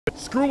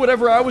Screw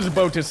whatever I was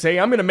about to say,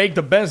 I'm gonna make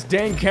the best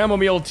dang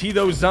chamomile tea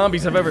those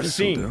zombies have ever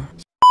seen.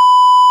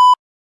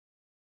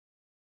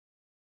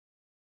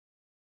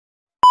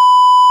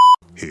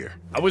 Here.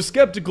 I was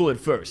skeptical at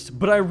first,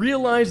 but I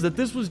realized that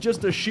this was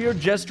just a sheer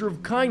gesture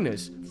of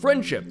kindness,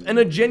 friendship, and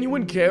a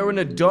genuine care in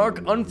a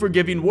dark,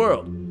 unforgiving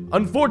world.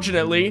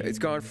 Unfortunately, it's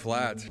gone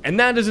flat. And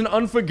that is an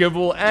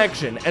unforgivable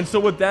action, and so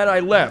with that I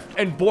left,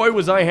 and boy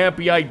was I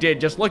happy I did.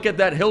 Just look at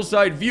that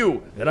hillside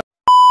view that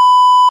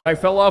I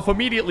fell off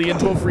immediately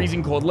into a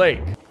freezing cold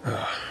lake.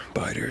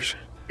 Biters.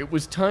 It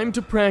was time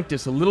to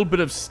practice a little bit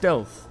of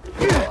stealth.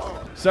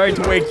 Sorry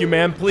to wake you,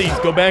 man. Please,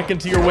 go back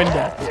into your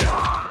window.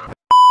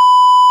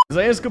 As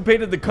I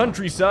escapaded the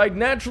countryside,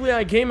 naturally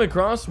I came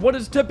across what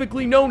is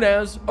typically known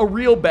as a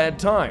real bad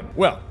time.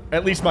 Well,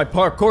 at least my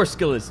parkour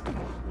skill is...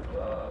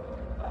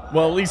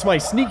 Well, at least my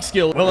sneak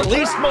skill... Well, at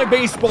least my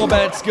baseball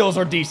bat skills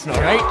are decent,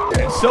 alright?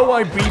 And so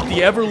I beat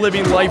the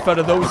ever-living life out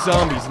of those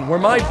zombies, and where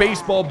my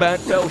baseball bat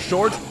fell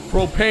short,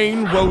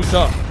 Propane rose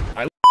up.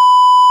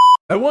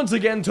 I once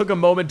again took a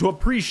moment to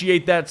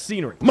appreciate that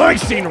scenery. My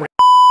scenery!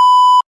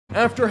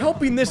 After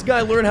helping this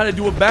guy learn how to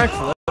do a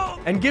backflip,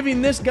 and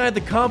giving this guy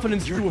the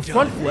confidence to do a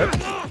front flip,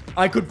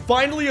 I could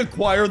finally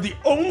acquire the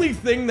only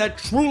thing that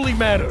truly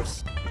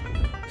matters.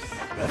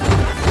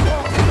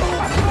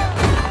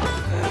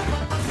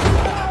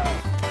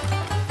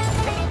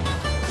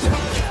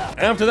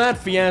 After that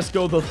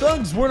fiasco, the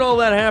thugs weren't all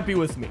that happy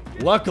with me.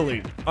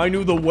 Luckily, I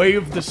knew the way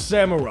of the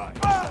samurai.